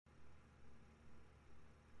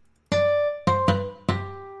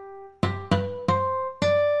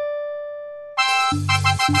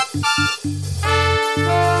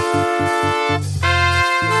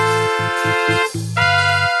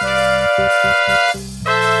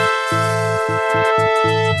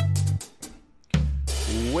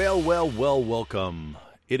Well, welcome.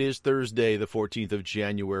 It is Thursday, the 14th of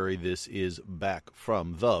January. This is Back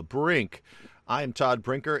from the Brink. I'm Todd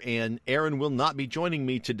Brinker, and Erin will not be joining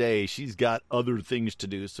me today. She's got other things to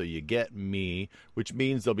do, so you get me, which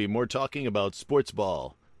means there'll be more talking about sports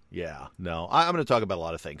ball. Yeah, no, I'm going to talk about a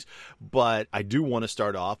lot of things, but I do want to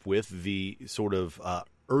start off with the sort of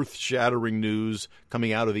earth-shattering news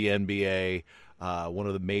coming out of the NBA. One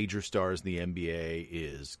of the major stars in the NBA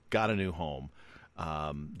is got a new home.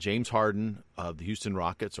 James Harden of the Houston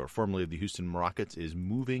Rockets, or formerly of the Houston Rockets, is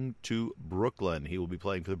moving to Brooklyn. He will be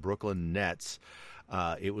playing for the Brooklyn Nets.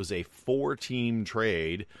 It was a 4-team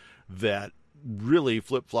trade that really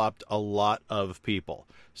flip-flopped a lot of people.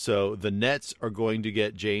 So the Nets are going to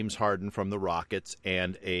get James Harden from the Rockets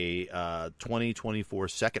and a 2024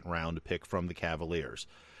 second-round pick from the Cavaliers.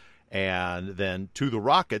 And then to the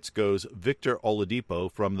Rockets goes Victor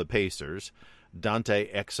Oladipo from the Pacers,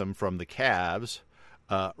 Dante Exum from the Cavs,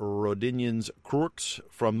 Rodinians Crooks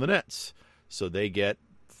from the Nets. So they get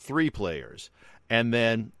 3 players. And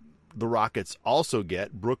then the Rockets also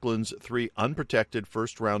get Brooklyn's 3 unprotected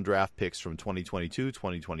first-round draft picks from 2022,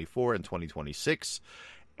 2024, and 2026,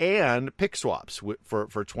 and pick swaps for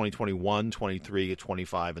 2021, 23,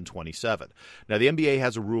 25, and 27. Now, the NBA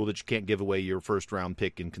has a rule that you can't give away your first-round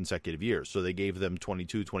pick in consecutive years. So they gave them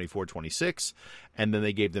 22, 24, 26, and then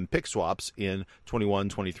they gave them pick swaps in 21,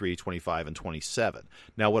 23, 25, and 27.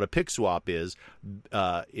 Now, what a pick swap is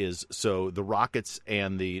so the Rockets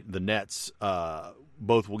and the Nets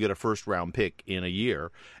both will get a first-round pick in a year,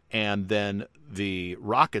 and then the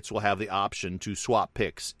Rockets will have the option to swap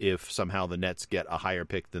picks if somehow the Nets get a higher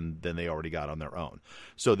pick than they already got on their own.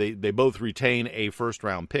 So they both retain a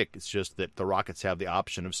first-round pick. It's just that the Rockets have the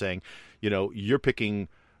option of saying, you know, you're picking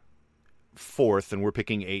 4th and we're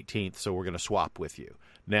picking 18th, so we're going to swap with you.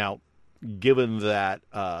 Now, given that,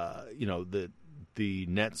 the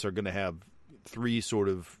Nets are going to have 3 sort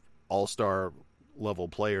of all-star level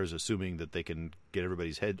players, assuming that they can get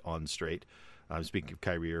everybody's head on straight. I'm speaking of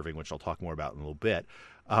Kyrie Irving, which I'll talk more about in a little bit.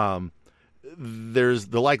 There's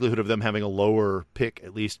the likelihood of them having a lower pick,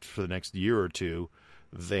 at least for the next year or two,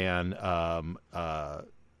 than the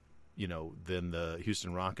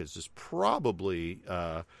Houston Rockets is probably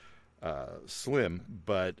slim,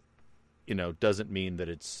 but doesn't mean that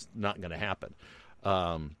it's not going to happen.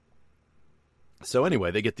 So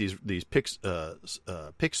anyway, they get these pick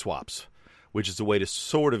swaps, which is a way to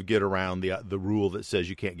sort of get around the rule that says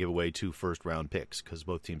you can't give away 2 first-round picks, because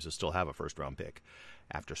both teams will still have a first-round pick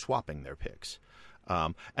after swapping their picks.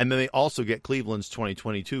 And then they also get Cleveland's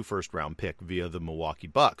 2022 first-round pick via the Milwaukee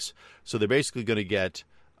Bucks. So they're basically going to get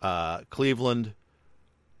Cleveland,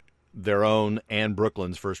 their own, and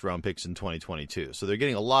Brooklyn's first-round picks in 2022. So they're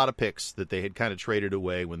getting a lot of picks that they had kind of traded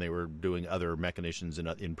away when they were doing other machinations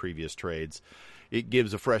in previous trades. It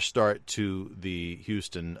gives a fresh start to the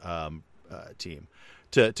Houston team.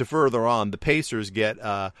 To further on, the Pacers get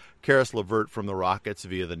Karis LeVert from the Rockets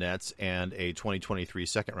via the Nets and a 2023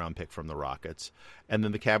 second-round pick from the Rockets. And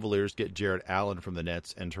then the Cavaliers get Jarrett Allen from the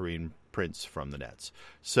Nets and Taurean Prince from the Nets.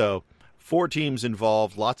 So 4 teams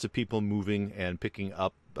involved, lots of people moving and picking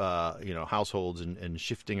up households and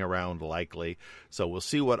shifting around likely. So we'll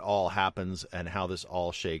see what all happens and how this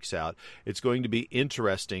all shakes out. It's going to be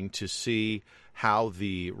interesting to see how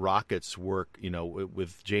the Rockets work,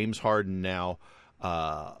 with James Harden now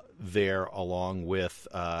there along with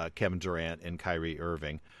Kevin Durant and Kyrie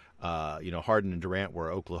Irving. Harden and Durant were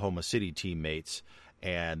Oklahoma City teammates,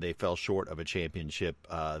 and they fell short of a championship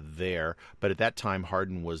there. But at that time,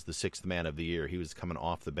 Harden was the 6th man of the year. He was coming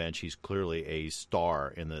off the bench. He's clearly a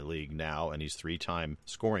star in the league now, and he's 3-time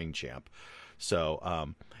scoring champ.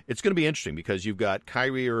 So it's going to be interesting because you've got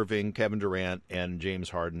Kyrie Irving, Kevin Durant, and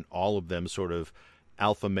James Harden, all of them sort of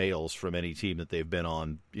alpha males from any team that they've been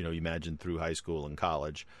on, you imagine through high school and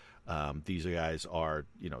college. These guys are,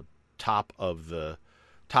 top of the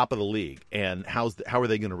league. And how are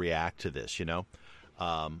they going to react to this,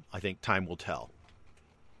 I think time will tell.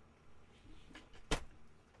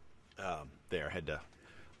 I had to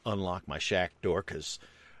unlock my shack door because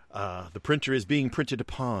the printer is being printed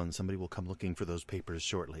upon. Somebody will come looking for those papers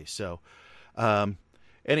shortly. So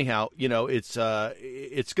anyhow, it's going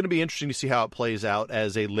to be interesting to see how it plays out.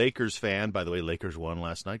 As a Lakers fan, by the way, Lakers won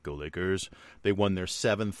last night. Go Lakers. They won their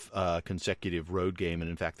 7th consecutive road game, and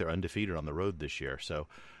in fact, they're undefeated on the road this year. So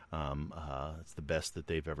it's the best that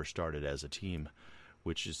they've ever started as a team,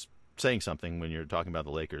 which is saying something when you're talking about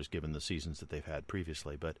the Lakers, given the seasons that they've had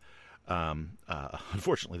previously. But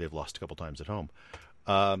Unfortunately, they've lost a couple times at home.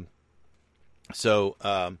 The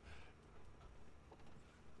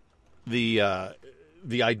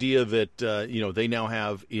idea that they now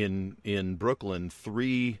have in Brooklyn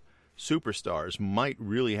 3 superstars might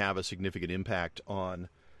really have a significant impact on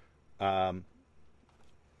the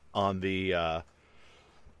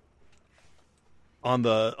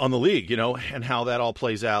league, and how that all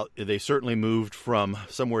plays out. They certainly moved from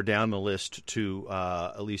somewhere down the list to,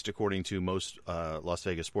 at least according to most Las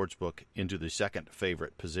Vegas sportsbook, into the second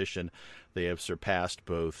favorite position. They have surpassed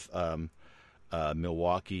both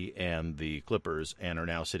Milwaukee and the Clippers, and are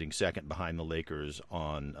now sitting second behind the Lakers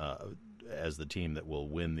as the team that will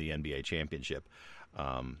win the NBA championship.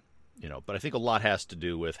 But I think a lot has to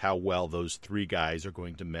do with how well those 3 guys are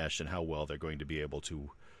going to mesh and how well they're going to be able to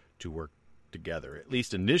work together. At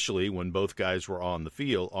least initially, when both guys were on the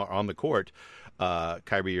field or on the court,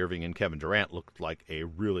 Kyrie Irving and Kevin Durant looked like a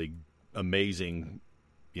really amazing,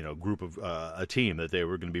 group of a team that they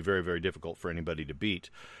were going to be very, very difficult for anybody to beat.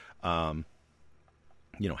 How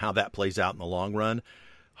that plays out in the long run,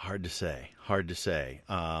 hard to say.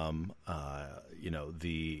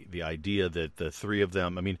 The idea that the 3 of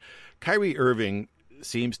them, Kyrie Irving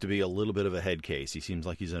seems to be a little bit of a head case. He seems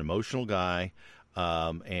like he's an emotional guy.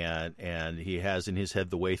 And he has in his head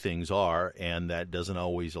the way things are, and that doesn't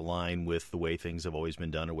always align with the way things have always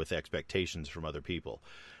been done or with expectations from other people.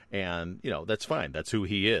 And, that's fine. That's who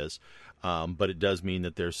he is. But it does mean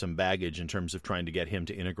that there's some baggage in terms of trying to get him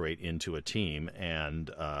to integrate into a team. And,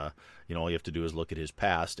 all you have to do is look at his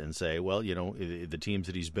past and say, well, the teams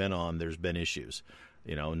that he's been on, there's been issues.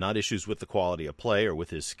 Not issues with the quality of play or with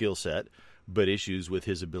his skill set, but issues with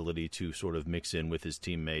his ability to sort of mix in with his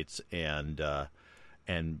teammates and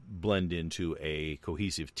blend into a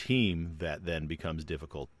cohesive team that then becomes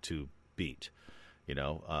difficult to beat. In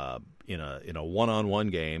a one-on-one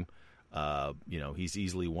game, he's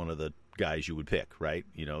easily one of the guys you would pick, right?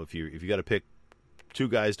 If you got to pick 2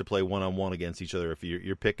 guys to play one-on-one against each other, if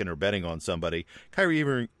you're picking or betting on somebody, Kyrie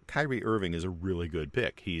Irving is a really good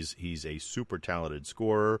pick. He's a super talented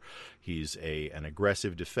scorer. He's an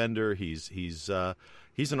aggressive defender. He's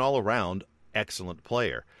an all-around excellent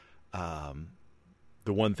player.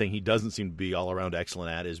 The one thing he doesn't seem to be all around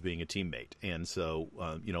excellent at is being a teammate. And so,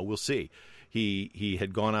 we'll see. He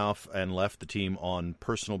had gone off and left the team on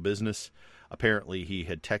personal business. Apparently, he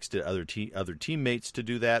had texted other teammates to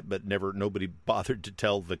do that, but nobody bothered to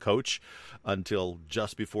tell the coach until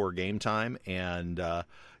just before game time. And,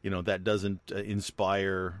 that doesn't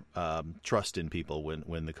inspire trust in people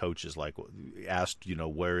when the coach is asked,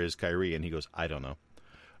 where is Kyrie? And he goes, I don't know.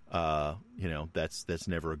 That's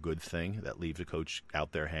never a good thing. That leaves a coach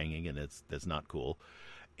out there hanging, and that's not cool.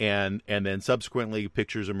 And then subsequently,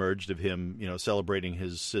 pictures emerged of him, celebrating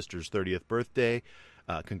his sister's 30th birthday.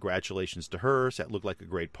 Congratulations to her. So that looked like a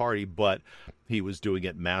great party, but he was doing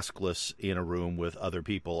it maskless in a room with other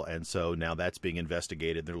people, and so now that's being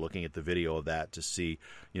investigated. They're looking at the video of that to see,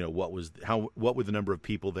 what were the number of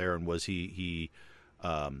people there, and was he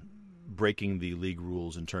breaking the league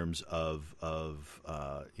rules in terms of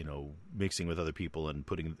mixing with other people and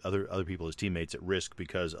putting other people as teammates at risk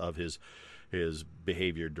because of his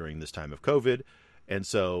behavior during this time of COVID. And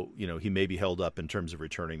so, he may be held up in terms of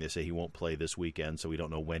returning. They say he won't play this weekend, so we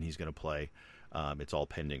don't know when he's going to play. It's all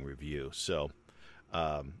pending review. So,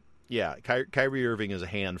 Kyrie Irving is a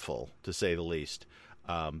handful, to say the least.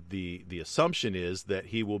 The assumption is that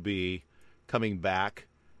he will be coming back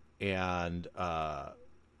and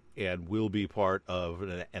will be part of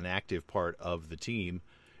an active part of the team,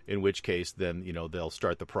 in which case then, they'll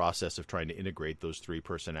start the process of trying to integrate those 3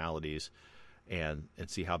 personalities and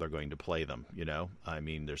see how they're going to play them.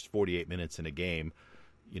 There's 48 minutes in a game.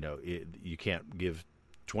 You can't give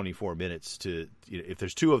 24 minutes to, if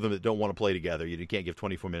there's 2 of them that don't want to play together, you can't give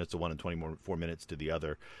 24 minutes to one and 24 minutes to the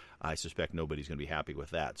other. I suspect nobody's going to be happy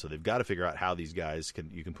with that. So they've got to figure out how these guys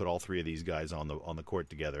you can put all 3 of these guys on the court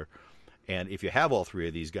together. And if you have all 3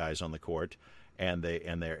 of these guys on the court and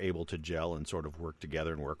they're able to gel and sort of work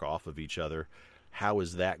together and work off of each other, how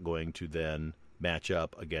is that going to then match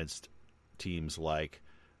up against teams like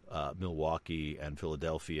Milwaukee and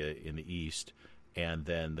Philadelphia in the East, and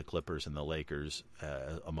then the Clippers and the Lakers,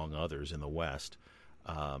 among others, in the West?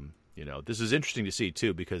 This is interesting to see,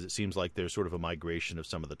 too, because it seems like there's sort of a migration of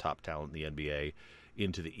some of the top talent in the NBA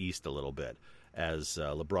into the East a little bit. As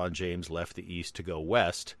LeBron James left the East to go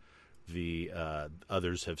West, the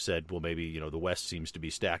others have said, well, maybe, the West seems to be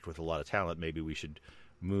stacked with a lot of talent. Maybe we should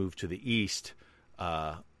move to the East,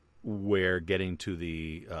 where getting to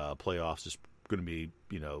the playoffs is going to be,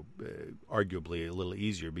 arguably a little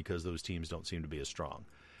easier because those teams don't seem to be as strong.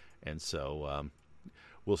 And so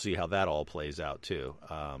we'll see how that all plays out too.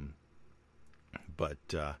 But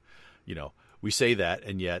we say that,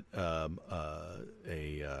 and yet an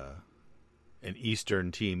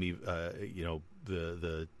Eastern team,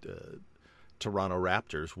 the Toronto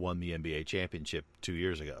Raptors won the NBA championship 2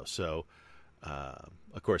 years ago. So,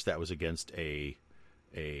 of course, that was against a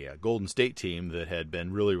Golden State team that had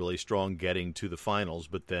been really, really strong getting to the finals,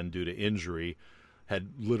 but then due to injury had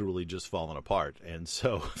literally just fallen apart. And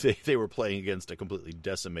so they were playing against a completely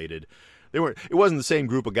decimated. It wasn't the same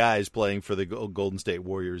group of guys playing for the Golden State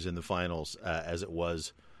Warriors in the finals as it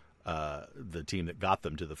was the team that got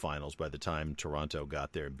them to the finals by the time Toronto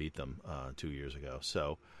got there and beat them 2 years ago.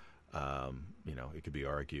 So, it could be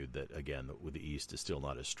argued that, again, with the East is still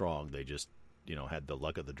not as strong. They just, had the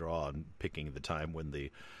luck of the draw and picking the time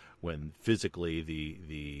when physically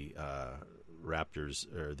the Raptors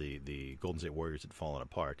or the Golden State Warriors had fallen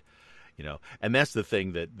apart. And that's the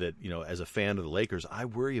thing that as a fan of the Lakers, I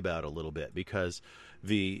worry about a little bit, because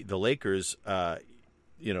the Lakers,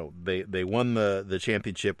 they won the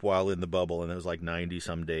championship while in the bubble, and it was like 90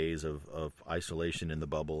 some days of isolation in the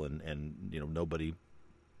bubble, and nobody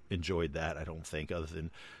enjoyed that, I don't think, other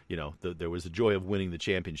than there was the joy of winning the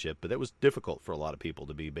championship, but that was difficult for a lot of people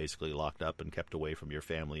to be basically locked up and kept away from your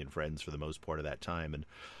family and friends for the most part of that time, and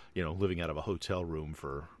living out of a hotel room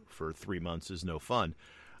for 3 months is no fun.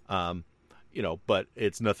 But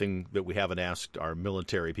it's nothing that we haven't asked our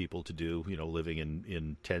military people to do, living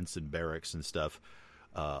in tents and barracks and stuff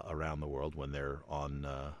around the world when they're on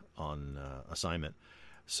assignment.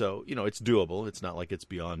 So, it's doable. It's not like it's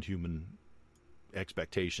beyond human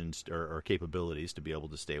expectations or capabilities to be able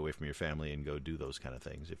to stay away from your family and go do those kind of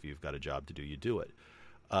things. If you've got a job to do, you do it.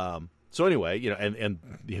 So anyway, and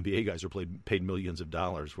the NBA guys are paid millions of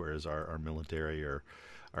dollars, whereas our military are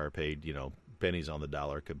paid, pennies on the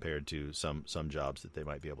dollar compared to some jobs that they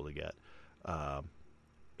might be able to get.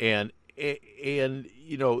 And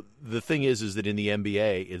the thing is that in the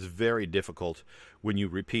NBA, it's very difficult when you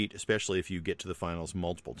repeat, especially if you get to the finals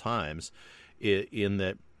multiple times, in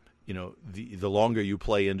that, the longer you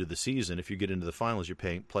play into the season, if you get into the finals,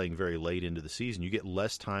 you're playing very late into the season, you get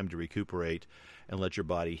less time to recuperate and let your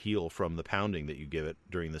body heal from the pounding that you give it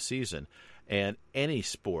during the season. And any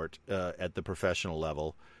sport at the professional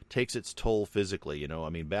level takes its toll physically.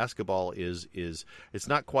 Basketball is it's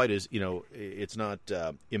not quite as, it's not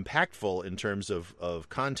impactful in terms of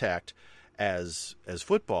contact as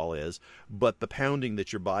football is, but the pounding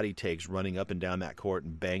that your body takes running up and down that court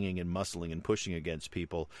and banging and muscling and pushing against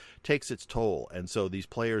people takes its toll. And so these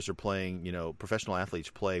players are playing, professional athletes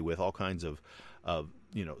play with all kinds of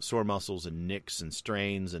sore muscles and nicks and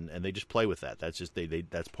strains, and they just play with that. That's just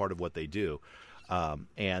that's part of what they do.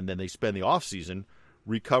 And then they spend the off season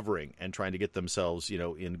recovering and trying to get themselves,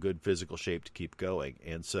 in good physical shape to keep going.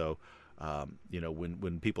 And so,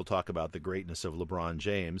 when people talk about the greatness of LeBron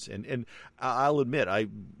James, and I'll admit I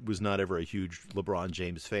was not ever a huge LeBron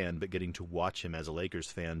James fan, but getting to watch him as a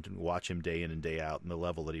Lakers fan, to watch him day in and day out and the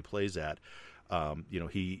level that he plays at,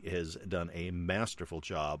 he has done a masterful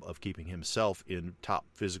job of keeping himself in top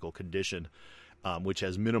physical condition, which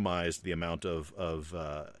has minimized the amount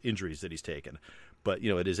of injuries that he's taken. But,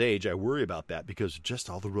 at his age, I worry about that because of just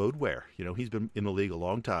all the road wear. He's been in the league a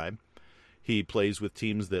long time. He plays with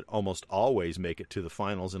teams that almost always make it to the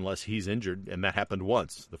finals unless he's injured, and that happened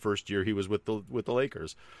once. The first year he was with the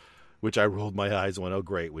Lakers, which I rolled my eyes and went, oh,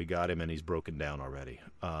 great, we got him, and he's broken down already.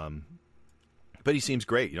 But he seems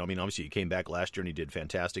great. Obviously he came back last year and he did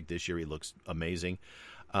fantastic. This year he looks amazing.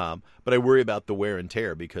 But I worry about the wear and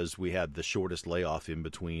tear because we had the shortest layoff in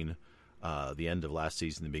between the end of last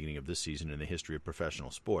season and the beginning of this season in the history of professional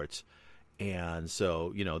sports. And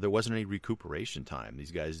so, there wasn't any recuperation time.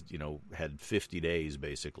 These guys, had 50 days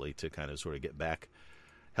basically to kind of sort of get back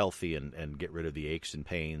healthy and get rid of the aches and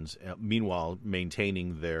pains. Meanwhile,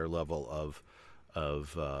 maintaining their level of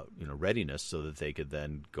readiness so that they could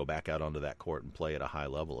then go back out onto that court and play at a high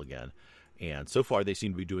level again. And so far, they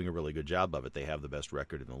seem to be doing a really good job of it. They have the best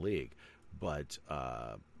record in the league. But,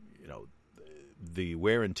 the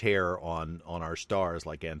wear and tear on our stars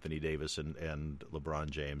like Anthony Davis and LeBron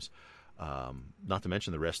James, not to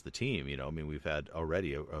mention the rest of the team. We've had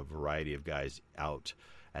already a variety of guys out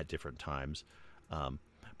at different times.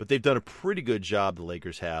 But they've done a pretty good job, the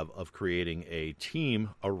Lakers have, of creating a team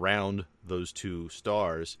around those two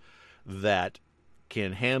stars that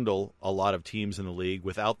can handle a lot of teams in the league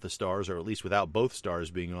without the stars, or at least without both stars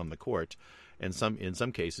being on the court, and in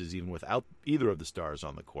some cases even without either of the stars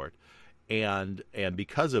on the court. And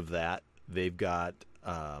because of that, they've got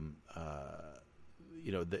the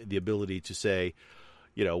ability to say,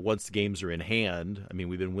 once the games are in hand, I mean,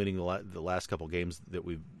 we've been winning the last couple games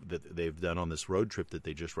that they've done on this road trip that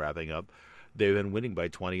they just wrapping up. They've been winning by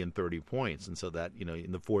 20 and 30 points, and so that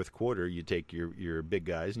in the fourth quarter, you take your big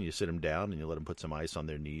guys and you sit them down and you let them put some ice on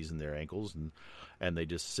their knees and their ankles, and they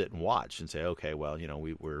just sit and watch and say, okay, well,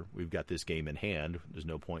 we've got this game in hand. There's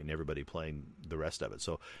no point in everybody playing the rest of it.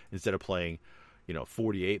 So instead of playing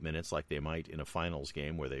 48 minutes like they might in a finals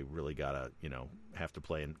game where they really gotta have to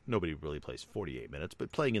play, and nobody really plays 48 minutes,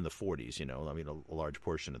 but playing in the 40s, a large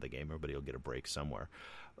portion of the game, everybody will get a break somewhere.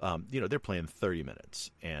 They're playing 30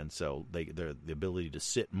 minutes, and so they're the ability to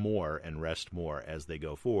sit more and rest more as they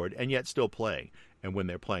go forward, and yet still playing. And when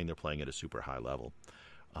they're playing at a super high level.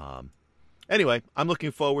 Anyway, I'm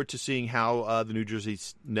looking forward to seeing how the New Jersey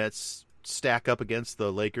Nets stack up against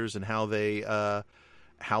the Lakers and how they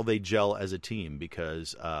gel as a team,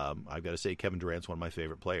 because I've got to say Kevin Durant's one of my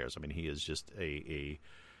favorite players. I mean, he is just a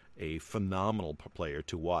phenomenal player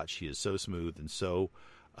to watch. He is so smooth and so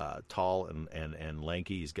tall and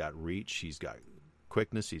lanky. He's got reach. He's got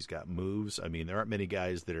quickness. He's got moves. I mean, there aren't many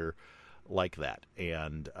guys that are like that.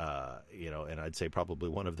 And and I'd say probably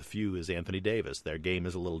one of the few is Anthony Davis. Their game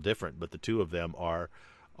is a little different, but the two of them are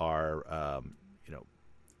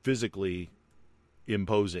physically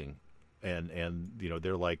imposing. And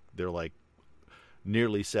they're like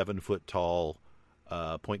nearly 7 foot tall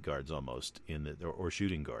point guards almost or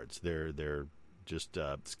shooting guards. They're just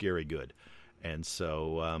scary good, and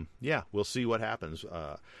so we'll see what happens.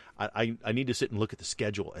 I need to sit and look at the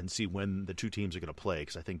schedule and see when the two teams are going to play,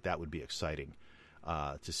 because I think that would be exciting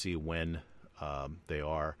to see when they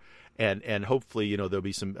are. And hopefully, there'll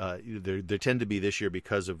be some. There tend to be this year,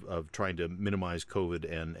 because of trying to minimize COVID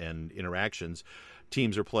and interactions.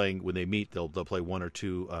 Teams are playing, when they meet, they'll play one or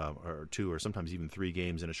two or sometimes even 3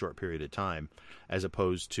 games in a short period of time, as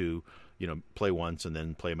opposed to play once and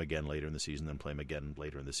then play them again later in the season, then play them again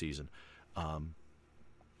later in the season,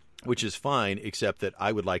 which is fine, except that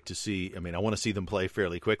I would like to see. I mean, I want to see them play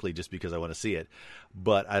fairly quickly just because I want to see it,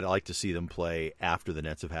 but I'd like to see them play after the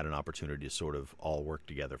Nets have had an opportunity to sort of all work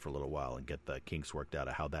together for a little while and get the kinks worked out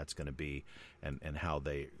of how that's going to be, and how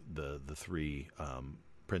the three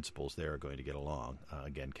principals there are going to get along.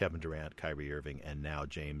 Again, Kevin Durant, Kyrie Irving, and now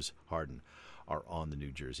James Harden are on the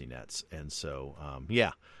New Jersey Nets. And so,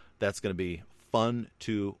 that's going to be fun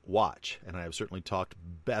to watch. And I have certainly talked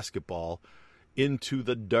basketball into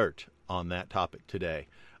the dirt on that topic today.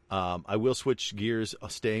 I will switch gears,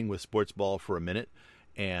 staying with sports ball for a minute,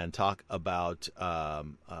 and talk about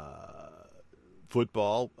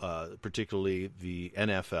football, particularly the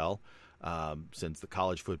NFL. Since the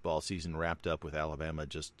college football season wrapped up with Alabama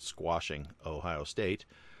just squashing Ohio State.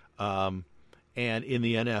 And in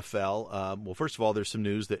the NFL, well, first of all, there's some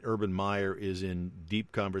news that Urban Meyer is in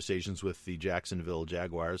deep conversations with the Jacksonville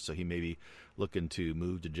Jaguars, so he may be looking to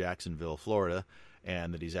move to Jacksonville, Florida,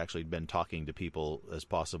 and that he's actually been talking to people as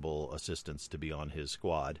possible assistants to be on his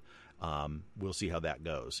squad. We'll see how that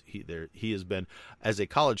goes. He has been, as a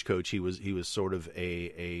college coach, he was sort of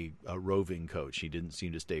a roving coach. He didn't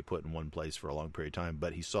seem to stay put in one place for a long period of time,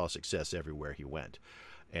 but he saw success everywhere he went.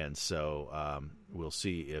 And so we'll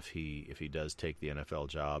see if he does take the NFL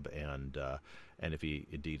job, and if he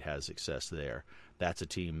indeed has success there. That's a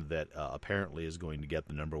team that apparently is going to get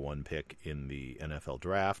the number 1 pick in the NFL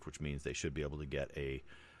draft, which means they should be able to get a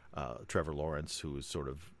Trevor Lawrence, who is sort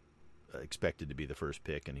of expected to be the first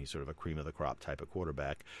pick, and he's sort of a cream of the crop type of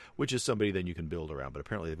quarterback, which is somebody then you can build around. But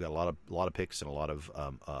apparently they've got a lot of picks and a lot of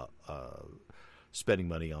spending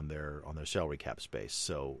money on their salary cap space.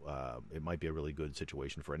 So it might be a really good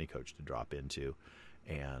situation for any coach to drop into.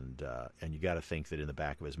 And you got to think that in the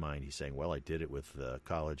back of his mind he's saying, well, I did it with the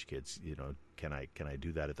college kids, can I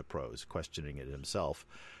do that at the pros? Questioning it himself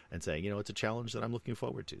and saying, it's a challenge that I'm looking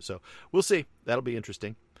forward to. So we'll see. That'll be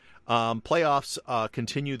interesting. Playoffs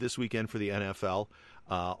continue this weekend for the NFL.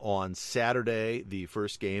 On Saturday, the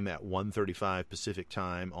first game at 1:35 Pacific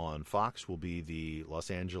time on Fox will be the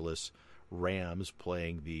Los Angeles Rams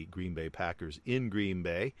playing the Green Bay Packers in Green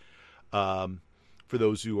Bay. For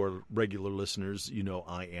those who are regular listeners,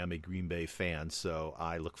 I am a Green Bay fan, so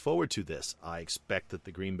I look forward to this. I expect that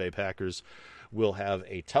the Green Bay Packers will have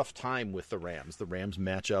a tough time with the Rams. The Rams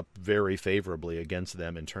match up very favorably against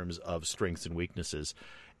them in terms of strengths and weaknesses.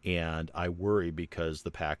 And I worry because the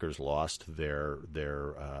Packers lost their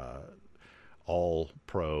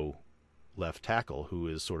all-pro left tackle, who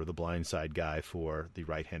is sort of the blindside guy for the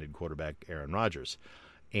right-handed quarterback Aaron Rodgers.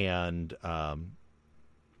 And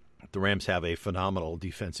the Rams have a phenomenal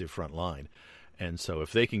defensive front line. And so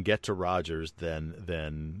if they can get to Rodgers, then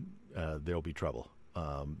there'll be trouble.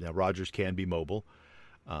 Now, Rodgers can be mobile.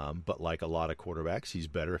 But like a lot of quarterbacks, he's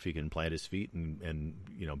better if he can plant his feet and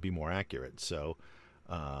be more accurate. So,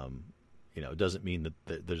 it doesn't mean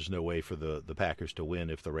that there's no way for the Packers to win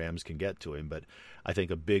if the Rams can get to him. But I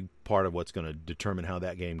think a big part of what's going to determine how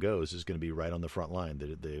that game goes is going to be right on the front line,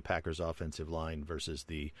 the Packers offensive line versus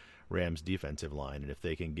the Rams defensive line. And if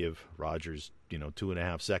they can give Rodgers,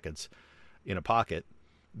 2.5 seconds in a pocket,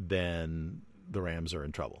 then the Rams are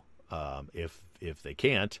in trouble. If they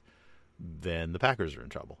can't, then the Packers are in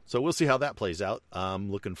trouble. So we'll see how that plays out.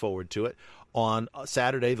 I'm looking forward to it. On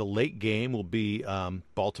Saturday, the late game will be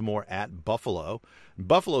Baltimore at Buffalo.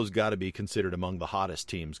 Buffalo's got to be considered among the hottest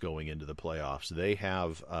teams going into the playoffs. They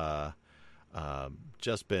have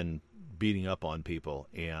just been beating up on people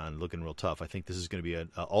and looking real tough. I think this is going to be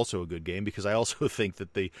also a good game because I also think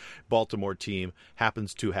that the Baltimore team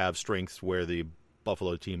happens to have strengths where the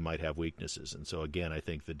Buffalo team might have weaknesses. And so, again, I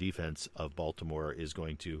think the defense of Baltimore is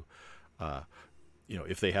going to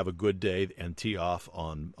if they have a good day and tee off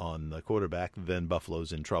on the quarterback, then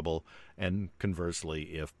Buffalo's in trouble. And conversely,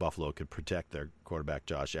 if Buffalo could protect their quarterback,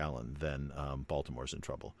 Josh Allen, then Baltimore's in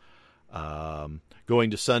trouble.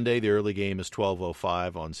 Going to Sunday, the early game is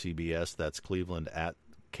 12:05 on CBS. That's Cleveland at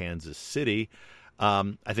Kansas City.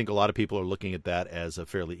 I think a lot of people are looking at that as a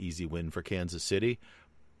fairly easy win for Kansas City,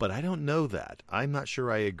 but I don't know that. I'm not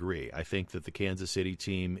sure I agree. I think that the Kansas City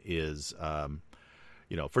team is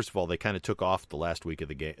first of all, they kind of took off the last week of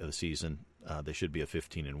the season. They should be a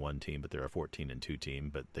 15-1 team, but they're a 14-2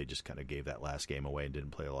 team. But they just kind of gave that last game away and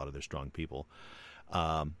didn't play a lot of their strong people.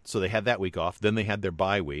 So they had that week off. Then they had their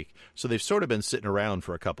bye week. So they've sort of been sitting around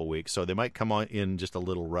for a couple weeks. So they might come on in just a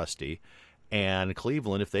little rusty. And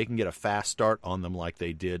Cleveland, if they can get a fast start on them like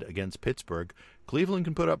they did against Pittsburgh, Cleveland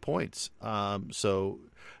can put up points.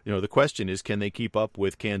 The question is, can they keep up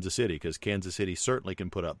with Kansas City? Because Kansas City certainly can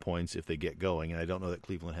put up points if they get going, and I don't know that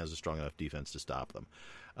Cleveland has a strong enough defense to stop them.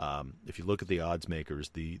 If you look at the odds makers,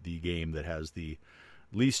 the game that has the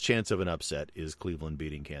least chance of an upset is Cleveland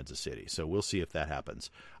beating Kansas City. So we'll see if that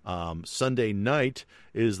happens. Sunday night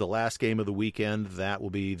is the last game of the weekend. That will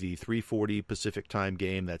be the 3:40 Pacific time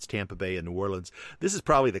game. That's Tampa Bay and New Orleans. This is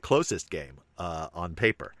probably the closest game on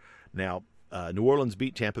paper. Now, New Orleans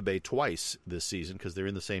beat Tampa Bay twice this season because they're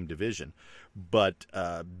in the same division. But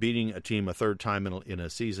beating a team a third time in a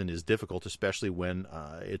season is difficult, especially when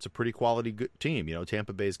it's a pretty quality good team.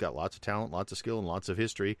 Tampa Bay's got lots of talent, lots of skill, and lots of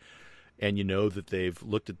history. And that they've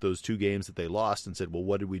looked at those two games that they lost and said, well,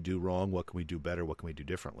 what did we do wrong? What can we do better? What can we do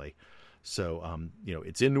differently? So,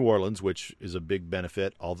 it's in New Orleans, which is a big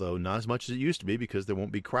benefit, although not as much as it used to be because there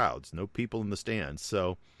won't be crowds, no people in the stands.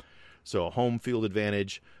 So a home field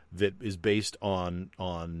advantage that is based on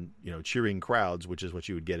cheering crowds, which is what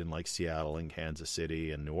you would get in like Seattle and Kansas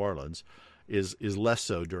City and New Orleans, is less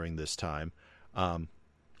so during this time.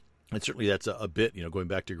 And certainly that's a bit, going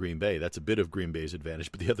back to Green Bay, that's a bit of Green Bay's advantage.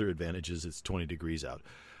 But the other advantage is it's 20 degrees out.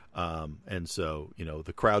 And so,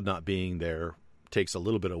 the crowd not being there takes a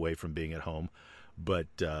little bit away from being at home. But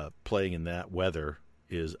playing in that weather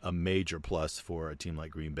is a major plus for a team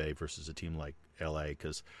like Green Bay versus a team like L.A.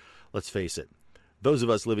 Because let's face it, those of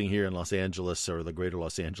us living here in Los Angeles or the greater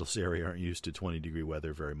Los Angeles area aren't used to 20-degree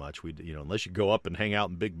weather very much. We, unless you go up and hang out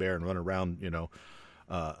in Big Bear and run around,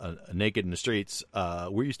 naked in the streets,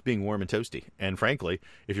 we're used to being warm and toasty. And frankly,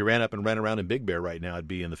 if you ran up and ran around in Big Bear right now, it'd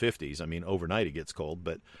be in the 50s. I mean, overnight it gets cold,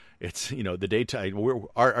 but it's, the daytime,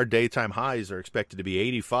 our daytime highs are expected to be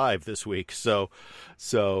 85 this week. So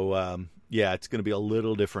it's going to be a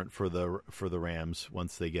little different for the Rams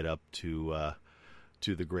once they get up to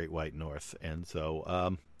the Great White North. And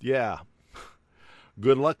so,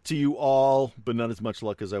 good luck to you all, but not as much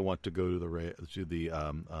luck as I want to go to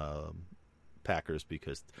the Packers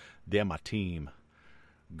because they're my team.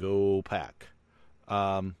 Go Pack.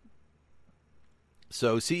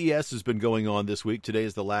 So CES has been going on this week. Today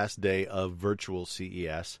is the last day of virtual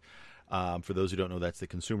CES. For those who don't know, that's the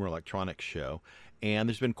Consumer Electronics Show. And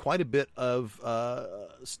there's been quite a bit of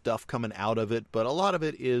stuff coming out of it, but a lot of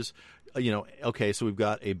it is, okay, so we've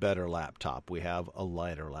got a better laptop. We have a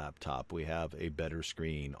lighter laptop. We have a better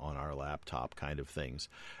screen on our laptop kind of things.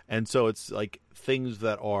 And so it's like things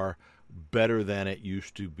that are better than it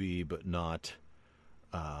used to be, but not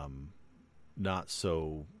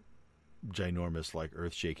so ginormous, like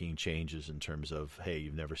earth-shaking changes in terms of, hey,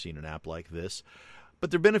 you've never seen an app like this.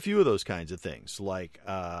 But there have been a few of those kinds of things, like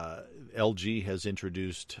LG has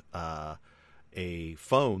introduced a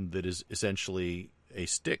phone that is essentially a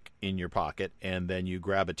stick in your pocket, and then you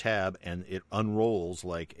grab a tab and it unrolls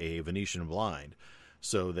like a Venetian blind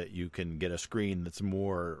so that you can get a screen that's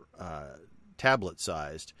more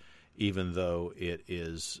tablet-sized even though it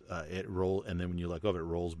is it roll, and then when you let go of it, it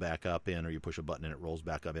rolls back up in, or you push a button and it rolls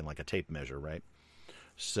back up in like a tape measure, right?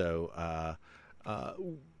 So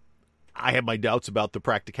I have my doubts about the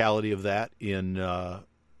practicality of that in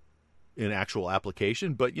actual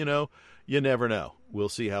application, but you never know. We'll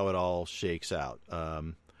see how it all shakes out.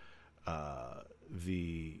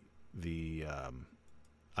 The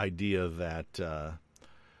idea that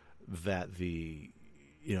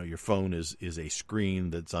your phone is a screen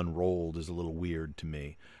that's unrolled is a little weird to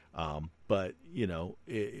me. But to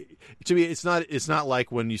me, it's not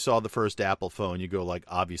like when you saw the first Apple phone, you go like,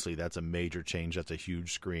 obviously that's a major change. That's a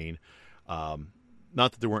huge screen.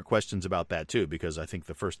 Not that there weren't questions about that too, because I think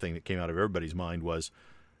the first thing that came out of everybody's mind was,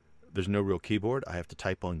 there's no real keyboard. I have to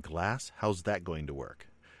type on glass. How's that going to work?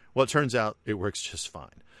 Well, it turns out it works just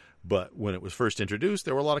fine. But when it was first introduced,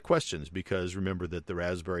 there were a lot of questions, because remember that the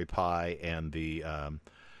Raspberry Pi and the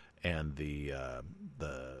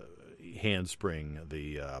Handspring,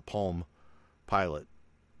 the Palm Pilot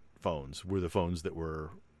phones were the phones that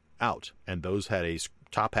were out, and those had a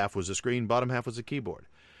top half was a screen, bottom half was a keyboard.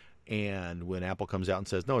 And when Apple comes out and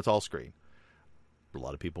says, no, it's all screen, a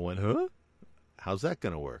lot of people went, huh? How's that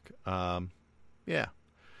going to work? Yeah.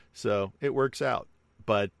 So it works out.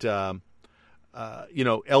 But,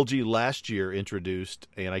 LG last year introduced,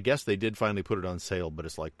 and I guess they did finally put it on sale, but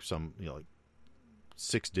it's like some, like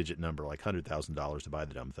 6-digit number, like $100,000 to buy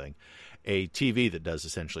the dumb thing. A TV that does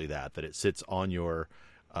essentially that it sits on your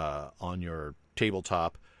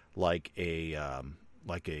tabletop like a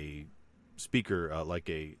speaker, like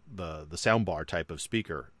the soundbar type of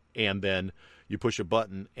speaker, and then you push a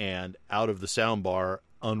button, and out of the soundbar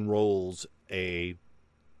unrolls a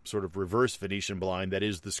sort of reverse Venetian blind that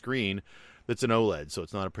is the screen. That's an OLED, so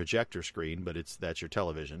it's not a projector screen, but that's your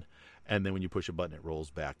television. And then when you push a button, it rolls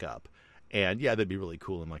back up. And yeah, that'd be really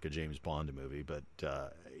cool in like a James Bond movie. But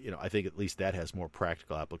I think at least that has more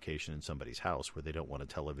practical application in somebody's house where they don't want a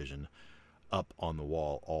television up on the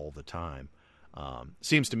wall all the time.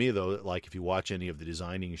 Seems to me, though, that like if you watch any of the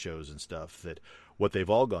designing shows and stuff, that what they've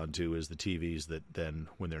all gone to is the TVs that then,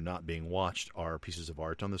 when they're not being watched, are pieces of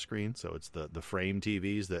art on the screen. So it's the frame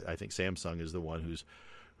TVs that I think Samsung is the one who's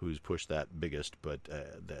pushed that biggest, but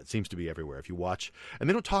that seems to be everywhere. If you watch, and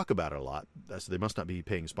they don't talk about it a lot, so they must not be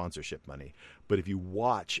paying sponsorship money, but if you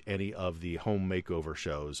watch any of the home makeover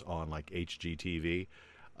shows on like HGTV,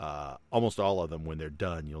 almost all of them, when they're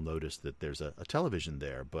done, you'll notice that there's a television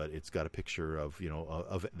there, but it's got a picture of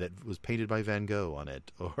that was painted by Van Gogh on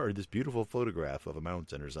it, or this beautiful photograph of a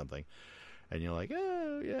mountain or something. And you're like,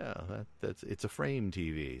 oh yeah, it's a frame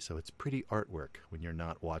TV, so it's pretty artwork when you're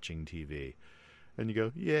not watching TV. And you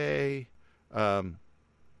go, yay. Anywho,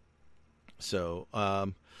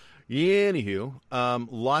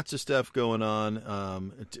 lots of stuff going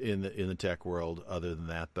on in the tech world. Other than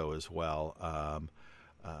that, though, as well,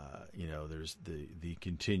 there's the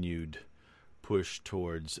continued push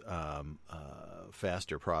towards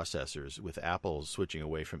faster processors, with Apple switching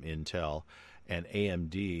away from Intel, and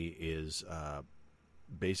AMD is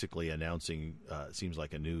basically announcing, seems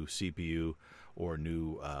like a new CPU or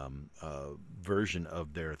new version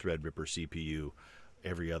of their Threadripper CPU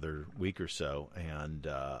every other week or so. And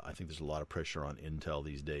I think there's a lot of pressure on Intel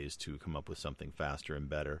these days to come up with something faster and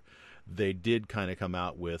better. They did kind of come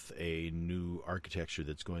out with a new architecture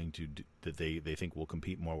that's going to that they think will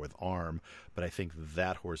compete more with ARM, but I think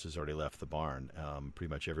that horse has already left the barn. Pretty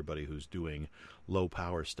much everybody who's doing low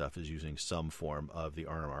power stuff is using some form of the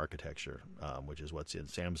ARM architecture, which is what's in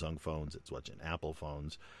Samsung phones, it's what's in Apple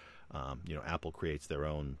phones. Apple creates their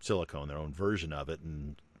own silicone, their own version of it,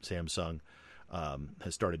 and Samsung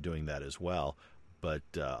has started doing that as well. But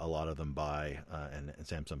a lot of them buy, and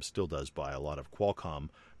Samsung still does buy, a lot of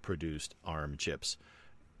Qualcomm-produced ARM chips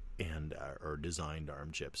or designed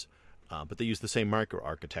ARM chips. But they use the same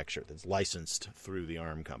microarchitecture that's licensed through the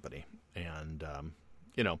ARM company. And,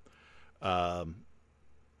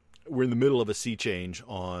 we're in the middle of a sea change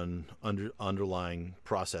on underlying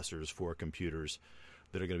processors for computers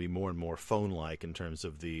that are going to be more and more phone-like in terms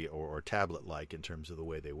of or tablet-like in terms of the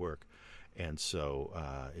way they work. And so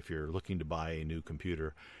if you're looking to buy a new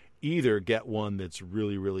computer, either get one that's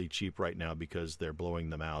really, really cheap right now because they're blowing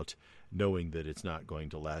them out, knowing that it's not going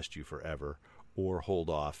to last you forever, or hold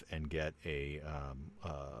off and get a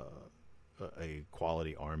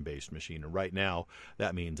quality ARM-based machine. And right now,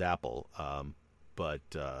 that means Apple. But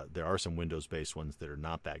there are some Windows-based ones that are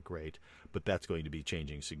not that great, but that's going to be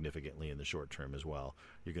changing significantly in the short term as well.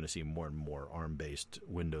 You're going to see more and more ARM-based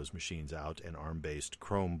Windows machines out and ARM-based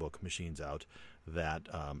Chromebook machines out that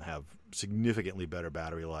have significantly better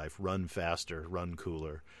battery life, run faster, run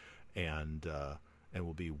cooler, and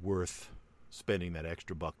will be worth spending that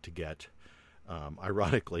extra buck to get.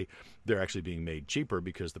 Ironically, they're actually being made cheaper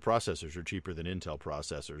because the processors are cheaper than Intel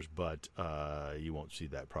processors, but you won't see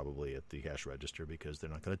that probably at the cash register because they're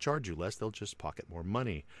not going to charge you less. They'll just pocket more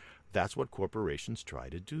money. That's what corporations try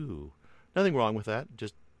to do. Nothing wrong with that.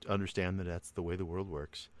 Just understand that that's the way the world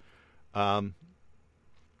works.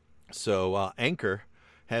 So Anker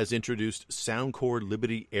has introduced Soundcore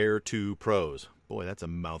Liberty Air 2 Pros. Boy, that's a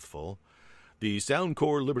mouthful. The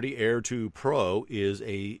Soundcore Liberty Air 2 Pro is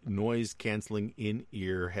a noise-canceling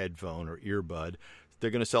in-ear headphone or earbud.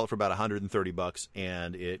 They're going to sell it for about $130,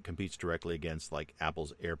 and it competes directly against like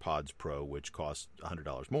Apple's AirPods Pro, which costs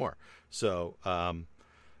 $100 more. So,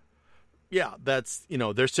 yeah, that's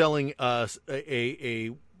they're selling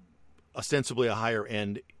a ostensibly a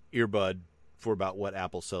higher-end earbud for about what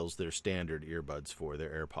Apple sells their standard earbuds for,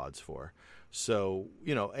 their AirPods for. So,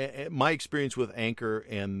 my experience with Anker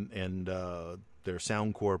and their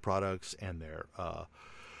Soundcore products and their,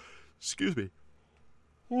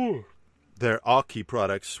 their Aukey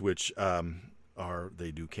products, which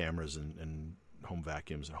they do cameras and home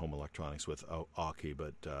vacuums and home electronics with Aukey,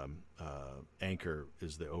 but Anker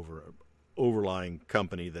is the overlying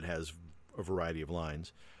company that has a variety of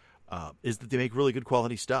lines. Is that they make really good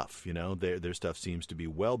quality stuff. Their stuff seems to be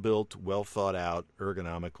well built, well thought out,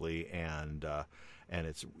 ergonomically, and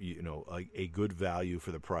it's a good value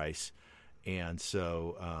for the price. And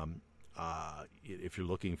so, if you're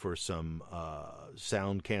looking for some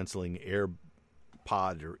sound canceling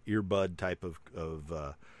AirPod or earbud type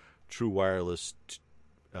of true wireless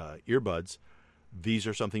earbuds, these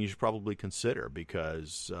are something you should probably consider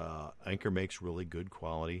because Anker makes really good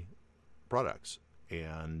quality products.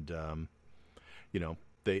 And,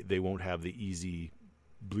 they won't have the easy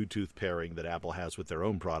Bluetooth pairing that Apple has with their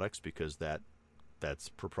own products because that's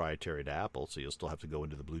proprietary to Apple. So you'll still have to go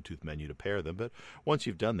into the Bluetooth menu to pair them. But once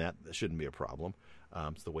you've done that, that shouldn't be a problem.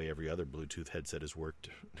 It's the way every other Bluetooth headset has worked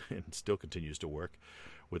and still continues to work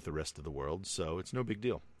with the rest of the world. So it's no big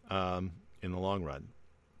deal in the long run.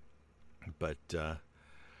 But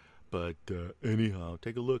anyhow,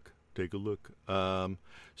 take a look.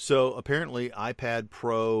 So apparently iPad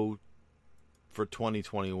Pro for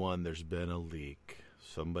 2021, there's been a leak.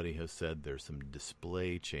 Somebody has said there's some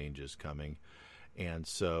display changes coming. And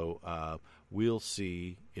so we'll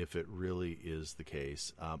see if it really is the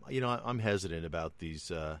case. I'm hesitant about these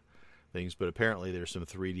things, but apparently there's some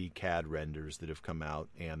 3D CAD renders that have come out,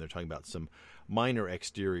 and they're talking about some minor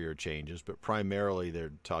exterior changes, but primarily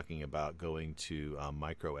they're talking about going to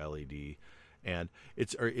micro LED. And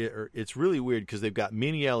it's really weird because they've got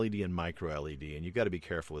mini LED and micro LED, and you've got to be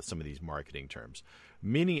careful with some of these marketing terms.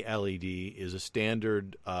 Mini LED is a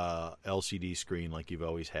standard LCD screen like you've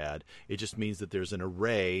always had. It just means that there's an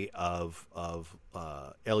array of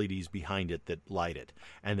LEDs behind it that light it,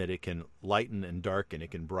 and that it can lighten and darken,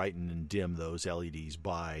 it can brighten and dim those LEDs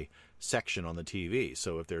by section on the TV.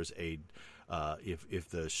 So if there's if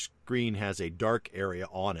the screen has a dark area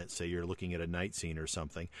on it, say you're looking at a night scene or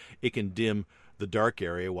something, it can dim the dark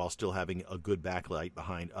area while still having a good backlight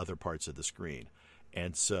behind other parts of the screen.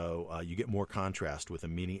 And so you get more contrast with a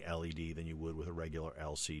mini LED than you would with a regular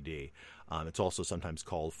LCD. It's also sometimes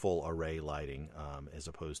called full array lighting as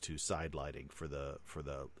opposed to side lighting for the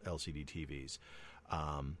LCD TVs.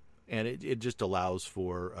 And it just allows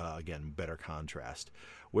for, again, better contrast.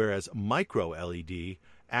 Whereas micro LED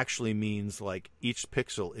actually means like each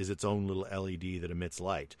pixel is its own little LED that emits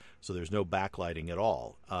light. So there's no backlighting at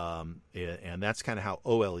all. And that's kind of how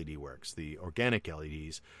OLED works. The organic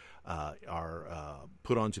LEDs are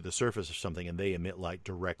put onto the surface of something, and they emit light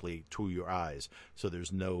directly to your eyes. So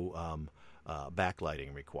there's no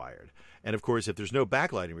backlighting required. And, of course, if there's no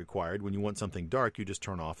backlighting required, when you want something dark, you just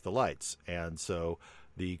turn off the lights. And so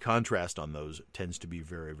the contrast on those tends to be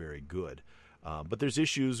very, very good. But there's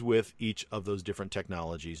issues with each of those different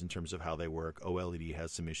technologies in terms of how they work. OLED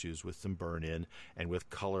has some issues with some burn-in and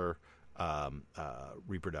with color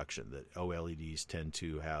reproduction. That OLEDs tend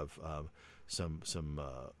to have some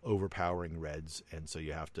overpowering reds, and so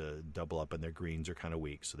you have to double up, and their greens are kind of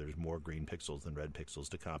weak, so there's more green pixels than red pixels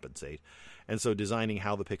to compensate. And so designing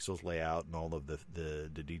how the pixels lay out and all of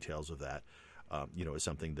the details of that is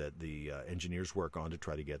something that the engineers work on to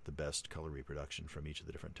try to get the best color reproduction from each of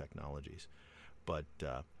the different technologies. But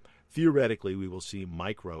theoretically, we will see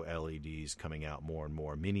micro LEDs coming out more and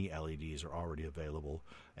more. Mini LEDs are already available,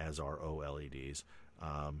 as are OLEDs.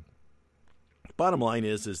 Bottom line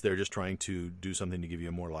is they're just trying to do something to give you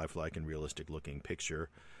a more lifelike and realistic looking picture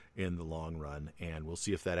in the long run, and we'll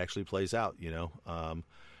see if that actually plays out.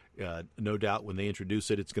 No doubt when they introduce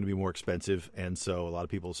it, it's going to be more expensive, and so a lot of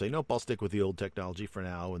people say, nope, I'll stick with the old technology for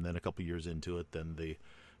now, and then a couple years into it, then the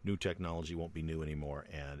new technology won't be new anymore,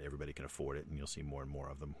 and everybody can afford it, and you'll see more and more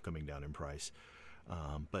of them coming down in price.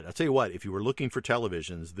 But I'll tell you what, if you were looking for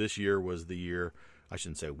televisions, this year was the year. I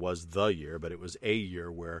shouldn't say was the year, but it was a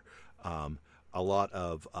year where a lot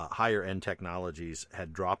of higher-end technologies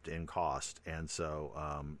had dropped in cost, and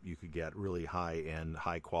so you could get really high-end,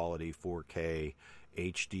 high-quality 4K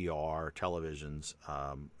HDR televisions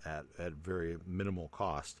at very minimal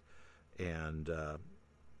cost. And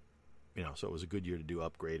so it was a good year to do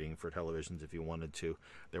upgrading for televisions if you wanted to.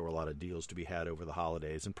 There were a lot of deals to be had over the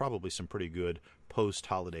holidays, and probably some pretty good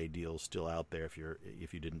post-holiday deals still out there if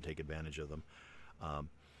you didn't take advantage of them.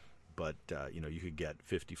 But you could get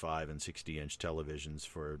 55 and 60-inch televisions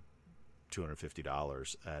for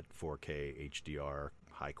 $250 at 4K HDR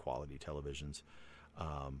high-quality televisions.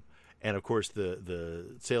 And of course,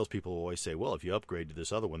 the salespeople always say, "Well, if you upgrade to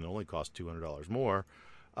this other one, it only costs $200 more."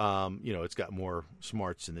 It's got more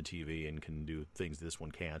smarts in the TV and can do things this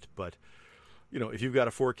one can't. But if you've got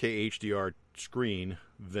a 4K HDR screen,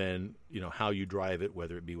 then how you drive it,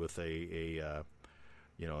 whether it be with an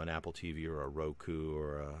Apple TV or a Roku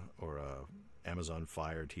or a Amazon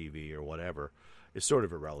Fire TV or whatever, is sort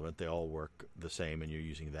of irrelevant. They all work the same, and you're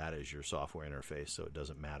using that as your software interface, so it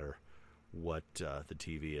doesn't matter what the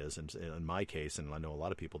TV is. And in my case, and I know a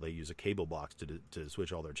lot of people, they use a cable box to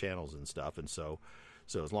switch all their channels and stuff, and so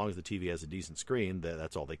as long as the TV has a decent screen,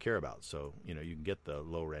 that's all they care about. So you can get the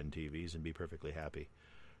lower end TVs and be perfectly happy.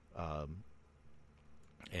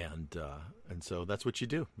 And so that's what you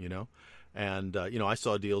do, And, I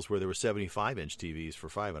saw deals where there were 75-inch TVs for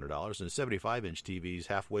 $500, and 75-inch TVs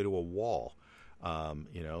halfway to a wall.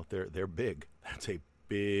 They're big. That's a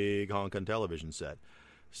big honking television set.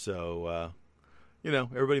 So,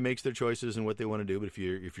 everybody makes their choices and what they want to do. But if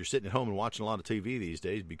you're sitting at home and watching a lot of TV these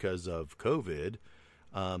days because of COVID,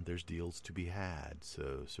 there's deals to be had.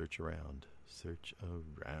 So search around.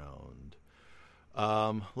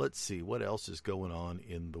 Let's see what else is going on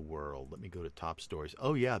in the world. Let me go to top stories.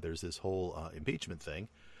 Oh yeah, there's this whole impeachment thing.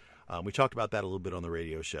 We talked about that a little bit on the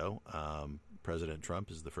radio show. President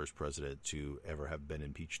Trump is the first president to ever have been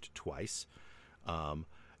impeached twice.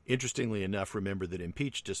 Interestingly enough, remember that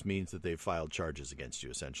impeached just means that they've filed charges against you.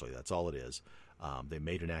 Essentially, that's all it is. They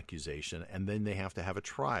made an accusation, and then they have to have a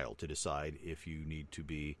trial to decide if you need to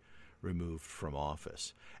be removed from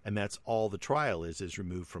office. And that's all the trial is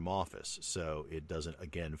removed from office. So it doesn't,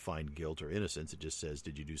 again, find guilt or innocence. It just says,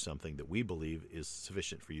 did you do something that we believe is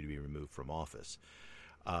sufficient for you to be removed from office?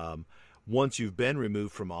 Once you've been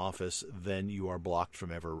removed from office, then you are blocked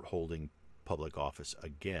from ever holding public office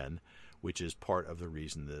again, which is part of the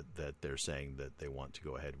reason that they're saying that they want to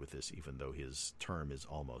go ahead with this, even though his term is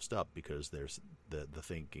almost up, because there's the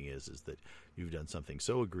thinking is that you've done something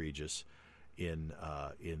so egregious in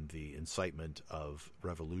the incitement of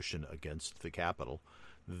revolution against the Capitol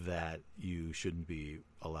that you shouldn't be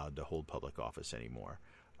allowed to hold public office anymore.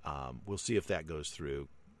 We'll see if that goes through.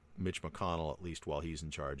 Mitch McConnell, at least while he's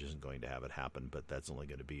in charge, isn't going to have it happen, but that's only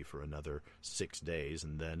going to be for another 6 days,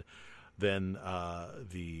 and then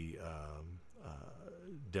the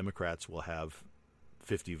Democrats will have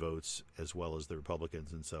 50 votes as well as the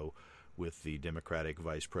Republicans, and so with the Democratic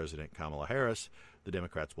Vice President Kamala Harris, the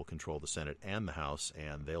Democrats will control the Senate and the House,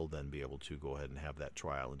 and they'll then be able to go ahead and have that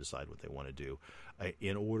trial and decide what they want to do.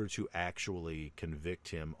 In order to actually convict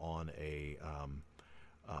him on in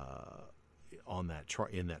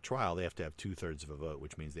that trial, they have to have 2/3 of a vote,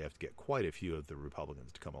 which means they have to get quite a few of the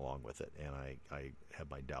Republicans to come along with it. And I have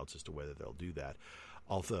my doubts as to whether they'll do that.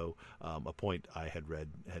 Although a point I had read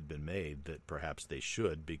had been made that perhaps they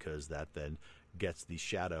should, because that then gets the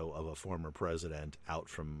shadow of a former president out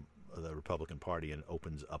from the Republican Party and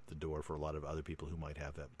opens up the door for a lot of other people who might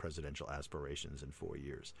have that presidential aspirations in 4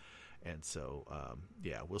 years. And so,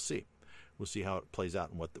 we'll see. We'll see how it plays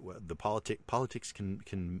out and what the politics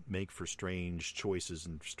can make for strange choices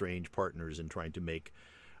and strange partners in trying to make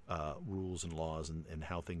rules and laws and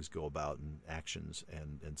how things go about and actions.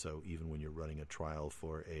 And so even when you're running a trial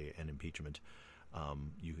for an impeachment,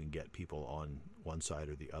 you can get people on one side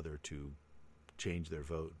or the other to change their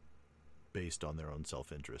vote based on their own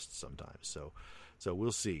self-interest sometimes. So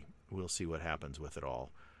we'll see. We'll see what happens with it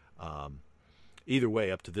all. Either way,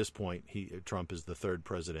 up to this point, Trump is the third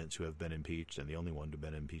president to have been impeached and the only one to have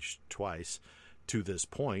been impeached twice. To this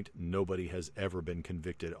point, nobody has ever been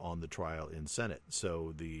convicted on the trial in Senate.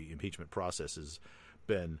 So the impeachment process has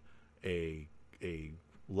been a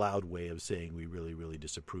loud way of saying we really, really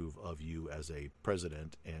disapprove of you as a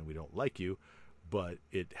president and we don't like you. But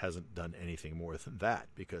it hasn't done anything more than that,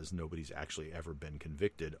 because nobody's actually ever been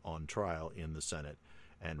convicted on trial in the Senate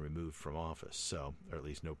and removed from office. So, or at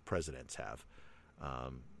least no presidents have.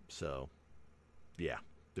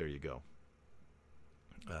 there you go.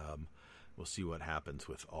 We'll see what happens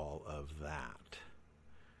with all of that.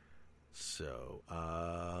 So,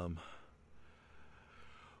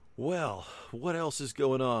 well, what else is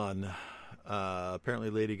going on? Apparently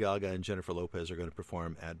Lady Gaga and Jennifer Lopez are going to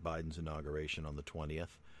perform at Biden's inauguration on the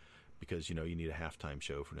 20th because, you need a halftime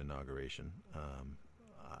show for an inauguration.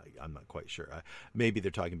 I'm not quite sure. Maybe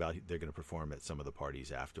they're talking about they're going to perform at some of the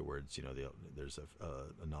parties afterwards. There's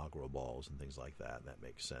inaugural balls and things like that, and that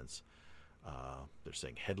makes sense. They're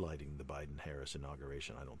saying headlighting the Biden-Harris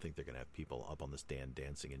inauguration. I don't think they're going to have people up on the stand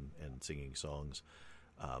dancing and singing songs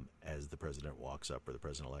as the president walks up or the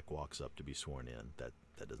president-elect walks up to be sworn in. That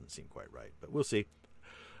doesn't seem quite right, but we'll see.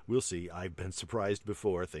 We'll see. I've been surprised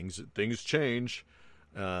before. Things change.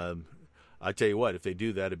 I tell you what, if they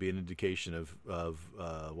do that, it'd be an indication of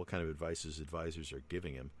what kind of advice his advisors are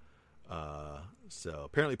giving him. So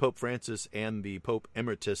apparently Pope Francis and the Pope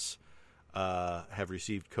Emeritus have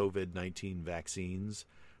received COVID-19 vaccines.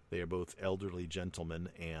 They are both elderly gentlemen,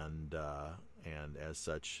 and as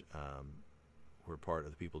such, were part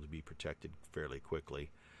of the people to be protected fairly quickly.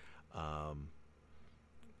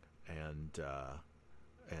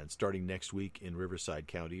 And starting next week in Riverside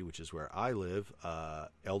County, which is where I live,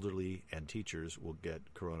 elderly and teachers will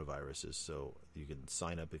get coronaviruses. So you can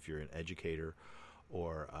sign up if you're an educator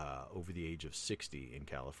or over the age of 60 in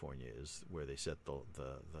California is where they set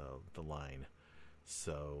the line.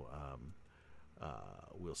 So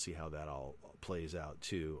we'll see how that all plays out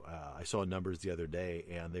too. I saw numbers the other day,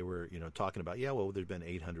 and they were talking about there's been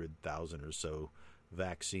 800,000 or so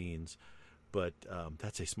vaccines. But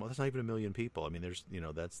that's not even 1 million people. I mean, there's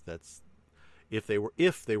that's if they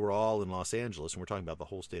were all in Los Angeles, and we're talking about the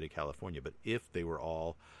whole state of California, but if they were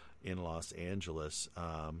all in Los Angeles,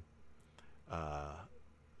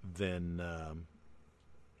 then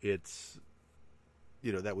it's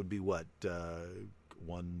that would be what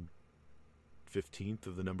 1/15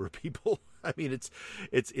 of the number of people. I mean, it's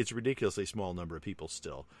a ridiculously small number of people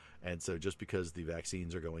still. And so just because the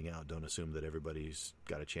vaccines are going out, don't assume that everybody's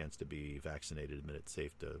got a chance to be vaccinated and that it's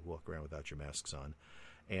safe to walk around without your masks on.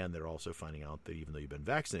 And they're also finding out that even though you've been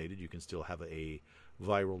vaccinated, you can still have a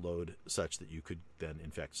viral load such that you could then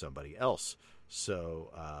infect somebody else.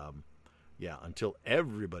 So, until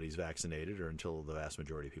everybody's vaccinated or until the vast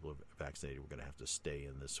majority of people are vaccinated, we're going to have to stay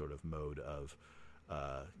in this sort of mode of,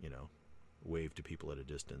 wave to people at a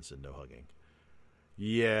distance and no hugging.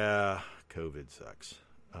 Yeah, COVID sucks.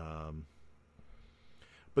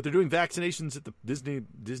 But they're doing vaccinations at the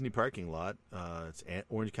Disney parking lot. It's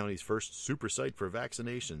Orange County's first super site for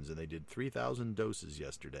vaccinations, and they did 3,000 doses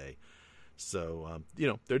yesterday. So,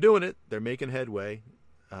 they're doing it. They're making headway.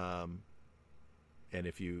 And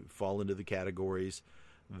if you fall into the categories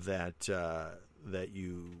that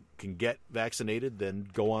you can get vaccinated, then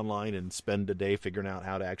go online and spend a day figuring out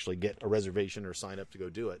how to actually get a reservation or sign up to go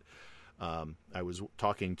do it. I was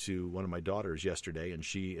talking to one of my daughters yesterday, and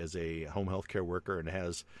she is a home health care worker and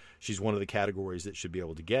she's one of the categories that should be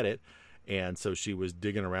able to get it. And so she was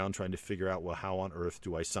digging around trying to figure out, well, how on earth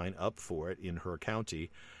do I sign up for it in her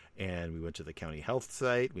county? And we went to the county health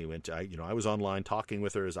site. We went to, I was online talking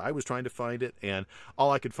with her as I was trying to find it, and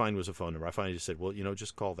all I could find was a phone number. I finally just said, well,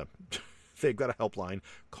 just call them. They've got a helpline.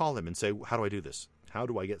 Call them and say, how do I do this? How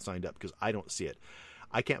do I get signed up? Because I don't see it.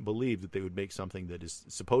 I can't believe that they would make something that is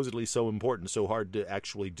supposedly so important, so hard to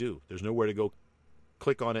actually do. There's nowhere to go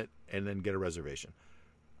click on it and then get a reservation.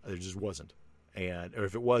 There just wasn't. Or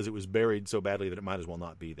if it was buried so badly that it might as well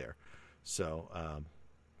not be there. So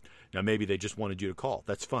now maybe they just wanted you to call.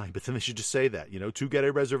 That's fine. But then they should just say that, to get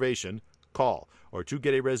a reservation, call. Or to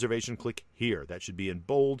get a reservation, click here. That should be in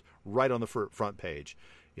bold right on the front page.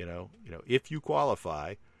 If you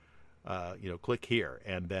qualify, click here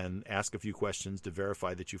and then ask a few questions to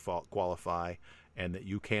verify that you qualify and that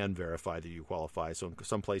you can verify that you qualify. So in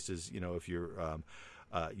some places, if you're,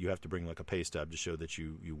 you have to bring like a pay stub to show that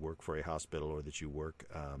you work for a hospital or that you work,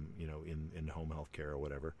 in home health care or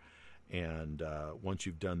whatever. And once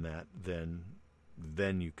you've done that,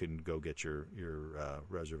 then you can go get your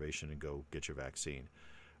reservation and go get your vaccine.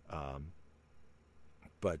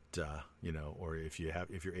 But or if you're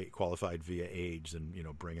qualified via age, then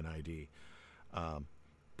bring an ID.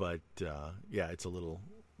 It's a little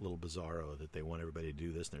bizarro that they want everybody to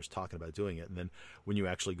do this, and they're talking about doing it, and then when you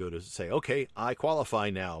actually go to say, okay, I qualify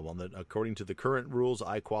now. Well, according to the current rules,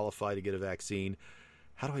 I qualify to get a vaccine.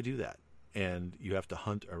 How do I do that? And you have to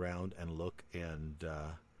hunt around and look, and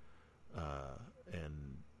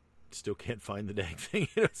still can't find the dang thing.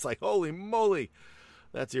 It's like, holy moly,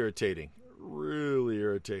 that's irritating. Really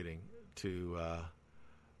irritating to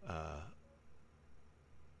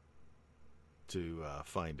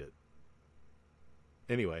find it.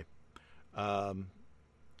 anyway,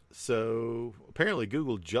 so apparently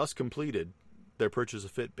Google just completed their purchase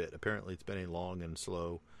of Fitbit. Apparently it's been a long and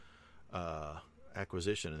slow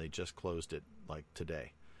acquisition, and they just closed it like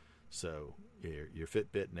today. So your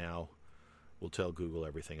Fitbit now will tell Google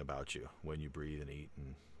everything about you when you breathe and eat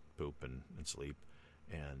and poop and sleep.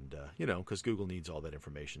 And, because Google needs all that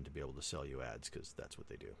information to be able to sell you ads, because that's what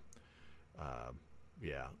they do.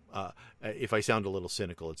 If I sound a little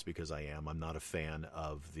cynical, it's because I am. I'm not a fan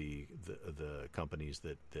of the companies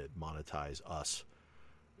that monetize us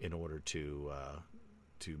in order to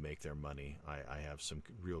make their money. I have some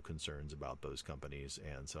real concerns about those companies,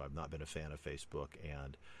 and so I've not been a fan of Facebook,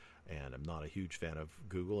 and I'm not a huge fan of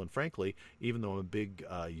Google. And frankly, even though I'm a big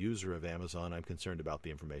user of Amazon, I'm concerned about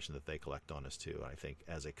the information that they collect on us too. I think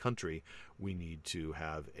as a country, we need to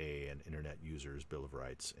have an Internet Users Bill of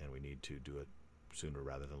Rights, and we need to do it sooner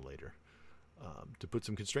rather than later, to put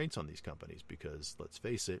some constraints on these companies, because let's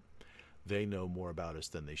face it, they know more about us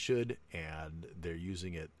than they should, and they're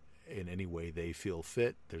using it in any way they feel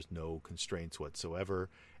fit. There's no constraints whatsoever,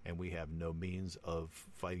 and we have no means of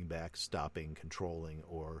fighting back, stopping, controlling,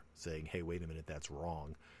 or saying, hey, wait a minute, that's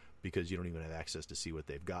wrong, because you don't even have access to see what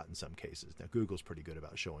they've got in some cases. Now, Google's pretty good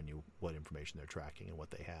about showing you what information they're tracking and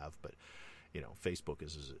what they have, but Facebook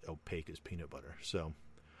is as opaque as peanut butter. So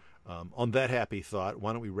on that happy thought,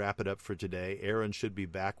 why don't we wrap it up for today? Aaron should be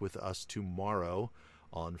back with us tomorrow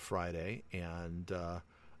on Friday, and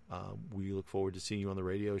we look forward to seeing you on the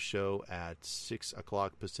radio show at 6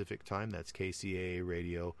 o'clock Pacific time. That's KCAA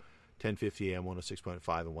Radio, 1050 AM,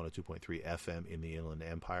 106.5 and 102.3 FM in the Inland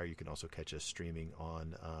Empire. You can also catch us streaming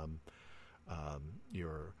on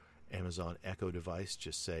your Amazon Echo device.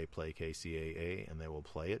 Just say play KCAA, and they will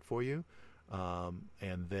play it for you.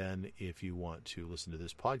 And then if you want to listen to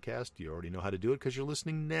this podcast, you already know how to do it because you're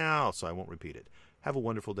listening now, so I won't repeat it. Have a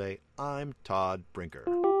wonderful day. I'm Todd Brinker.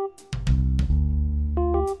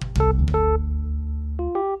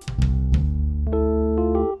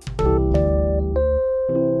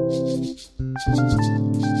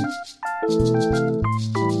 Thank you.